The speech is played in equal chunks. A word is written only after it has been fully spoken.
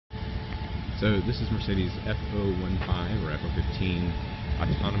So this is Mercedes F015 or F015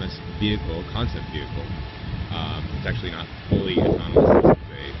 autonomous vehicle, concept vehicle. It's actually not fully autonomous.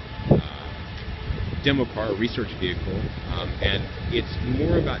 It's a demo car, a research vehicle, and it's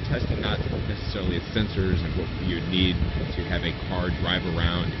more about testing not necessarily its sensors and what you would need to have a car drive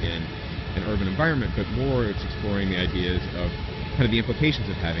around in an urban environment, but more it's exploring the ideas of kind of the implications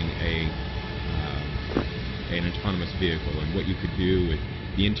of having an autonomous vehicle and what you could do with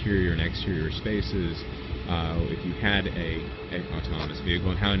the interior and exterior spaces if you had an autonomous vehicle,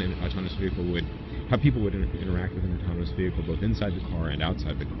 and how how people would interact with an autonomous vehicle both inside the car and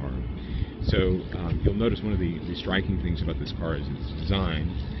outside the car. So you'll notice one of the striking things about this car is its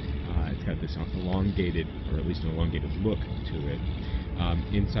design. It's got this elongated, or at least an elongated look to it.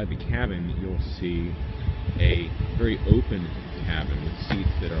 Inside the cabin, you'll see a very open cabin with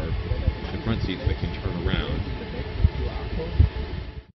seats that are the front seats that can turn around.